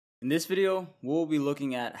In this video, we'll be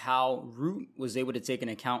looking at how Root was able to take an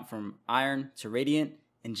account from Iron to Radiant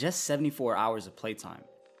in just 74 hours of playtime.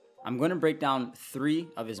 I'm going to break down 3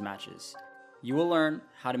 of his matches. You will learn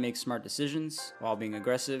how to make smart decisions while being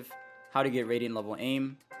aggressive, how to get Radiant level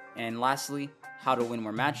aim, and lastly, how to win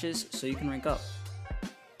more matches so you can rank up.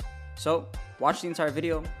 So, watch the entire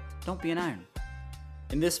video, don't be an Iron.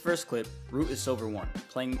 In this first clip, Root is Silver 1,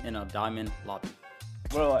 playing in a Diamond lobby.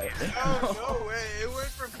 Well, Oh, no way. It went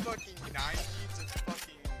from fucking 90 to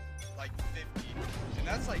fucking like 50. And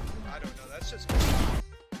that's like, I don't know, that's just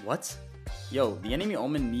What? Yo, the enemy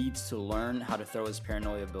Omen needs to learn how to throw his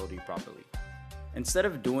paranoia ability properly. Instead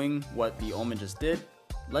of doing what the Omen just did,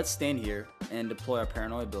 let's stand here and deploy our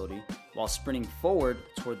paranoia ability while sprinting forward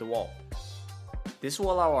toward the wall. This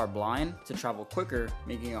will allow our blind to travel quicker,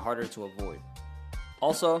 making it harder to avoid.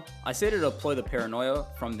 Also, I say to deploy the paranoia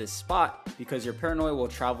from this spot because your paranoia will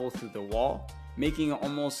travel through the wall, making it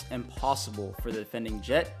almost impossible for the defending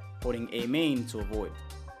Jett holding A main to avoid.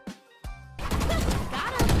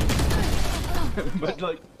 but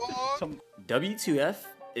like, W2F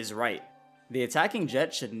is right. The attacking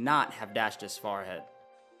Jett should not have dashed this far ahead.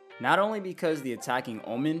 Not only because the attacking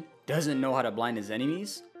Omen doesn't know how to blind his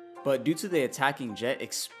enemies, but due to the attacking Jett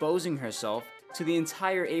exposing herself to the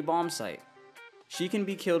entire A bomb site. She can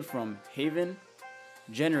be killed from Haven,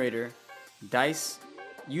 Generator, Dice,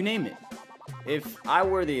 you name it. If I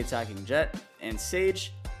were the attacking Jett and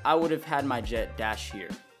Sage, I would have had my Jett dash here,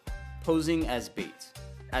 posing as bait.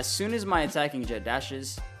 As soon as my attacking Jett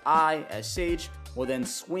dashes, I, as Sage, will then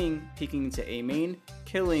swing, peeking into A main,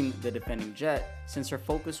 killing the defending Jett since her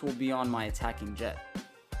focus will be on my attacking Jett.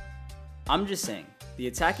 I'm just saying, the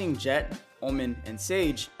attacking Jett, Omen, and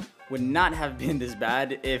Sage would not have been this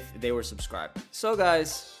bad if they were subscribed. So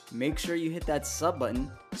guys, make sure you hit that sub button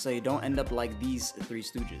so you don't end up like these 3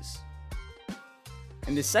 stooges.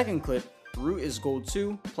 In the second clip, Root is Gold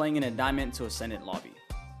 2 playing in a Diamond to Ascendant lobby.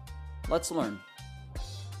 Let's learn.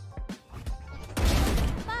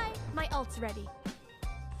 Bye, my ult's ready.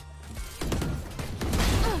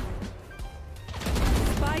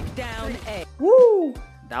 Spike down A. Woo!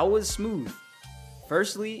 That was smooth.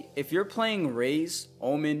 Firstly, if you're playing Raze,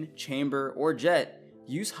 Omen, Chamber, or Jett,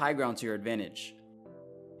 use high ground to your advantage.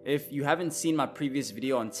 If you haven't seen my previous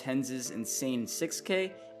video on Tenz's insane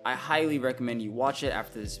 6k, I highly recommend you watch it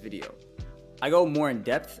after this video. I go more in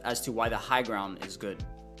depth as to why the high ground is good.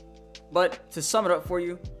 But to sum it up for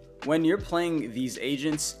you, when you're playing these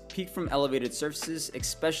agents, peek from elevated surfaces,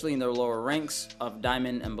 especially in their lower ranks of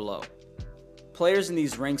Diamond and below. Players in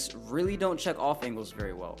these ranks really don't check off angles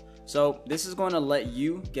very well. So this is going to let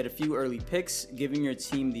you get a few early picks, giving your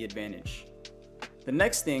team the advantage. The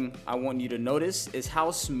next thing I want you to notice is how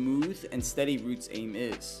smooth and steady Root's aim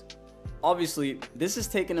is. Obviously, this has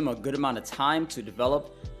taken him a good amount of time to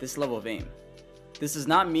develop this level of aim. This does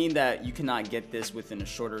not mean that you cannot get this within a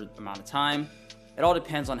shorter amount of time. It all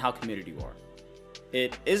depends on how committed you are.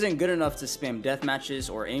 It isn't good enough to spam death matches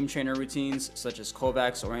or aim trainer routines such as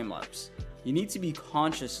Kovacs or aim labs. You need to be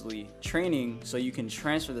consciously training so you can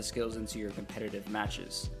transfer the skills into your competitive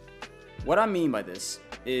matches. What I mean by this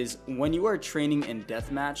is when you are training in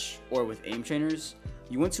deathmatch or with aim trainers,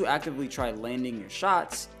 you want to actively try landing your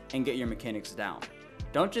shots and get your mechanics down.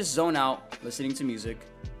 Don't just zone out listening to music,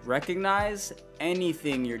 recognize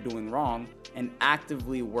anything you're doing wrong and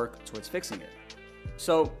actively work towards fixing it.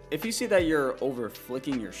 So if you see that you're over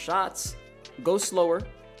flicking your shots, go slower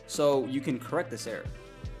so you can correct this error.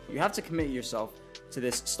 You have to commit yourself to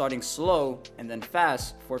this starting slow and then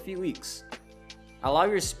fast for a few weeks. Allow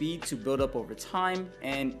your speed to build up over time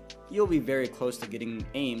and you'll be very close to getting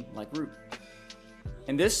aim like Root.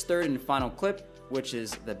 In this third and final clip, which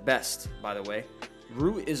is the best by the way,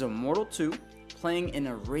 Root is Immortal 2 playing in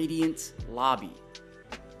a Radiant lobby.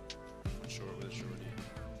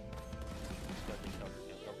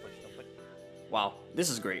 Wow, this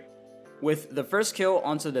is great. With the first kill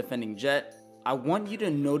onto the defending Jett, I want you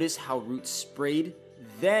to notice how Root sprayed,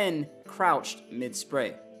 then crouched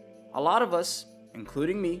mid-spray. A lot of us,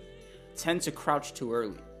 including me, tend to crouch too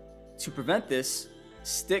early. To prevent this,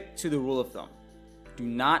 stick to the rule of thumb. Do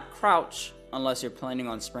not crouch unless you're planning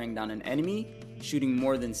on spraying down an enemy, shooting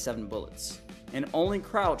more than 7 bullets. And only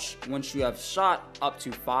crouch once you have shot up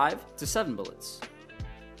to 5 to 7 bullets.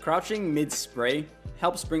 Crouching mid-spray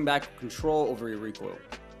helps bring back control over your recoil.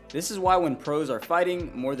 This is why when pros are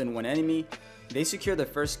fighting more than one enemy, they secure the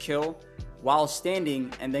first kill while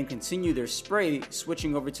standing and then continue their spray,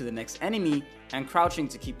 switching over to the next enemy and crouching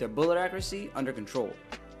to keep their bullet accuracy under control.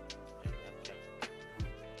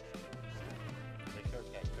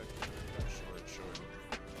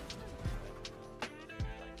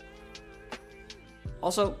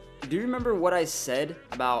 Also, do you remember what I said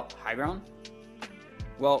about high ground?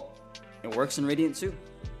 Well, it works in Radiant too.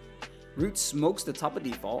 Root smokes the top of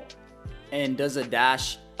default and does a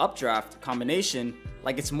dash updraft combination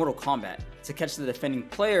like it's Mortal Kombat to catch the defending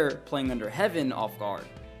player playing under Heaven off guard.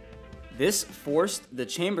 This forced the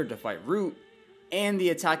Chamber to fight Root and the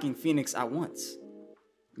attacking Phoenix at once.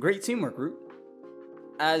 Great teamwork, Root.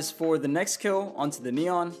 As for the next kill onto the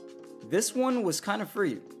Neon, this one was kind of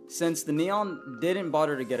free since the Neon didn't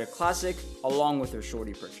bother to get a classic along with her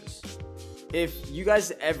shorty purchase. If you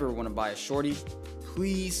guys ever want to buy a shorty,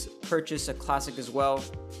 please purchase a classic as well.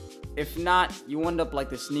 If not, you end up like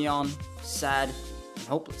this Neon, sad and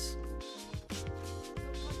hopeless.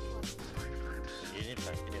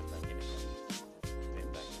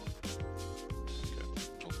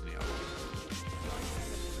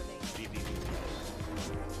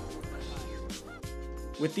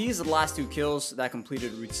 With these last two kills that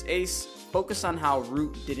completed Root's ace, focus on how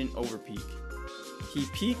Root didn't overpeak. He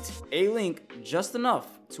peeked A-Link just enough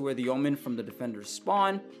to where the Omen from the defender's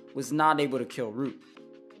spawn was not able to kill Root.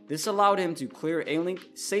 This allowed him to clear A-Link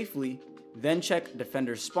safely, then check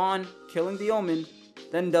defender's spawn, killing the Omen,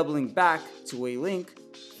 then doubling back to A-Link,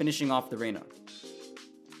 finishing off the Reyna.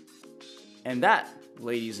 And that,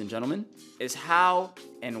 ladies and gentlemen, is how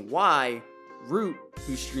and why Root,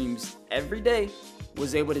 who streams every day,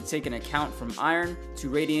 was able to take an account from Iron to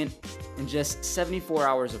Radiant in just 74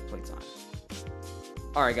 hours of playtime.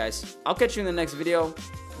 Alright guys, I'll catch you in the next video.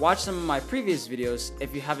 Watch some of my previous videos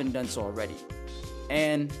if you haven't done so already.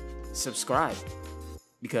 And subscribe,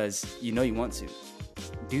 because you know you want to.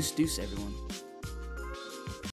 Deuce deuce everyone.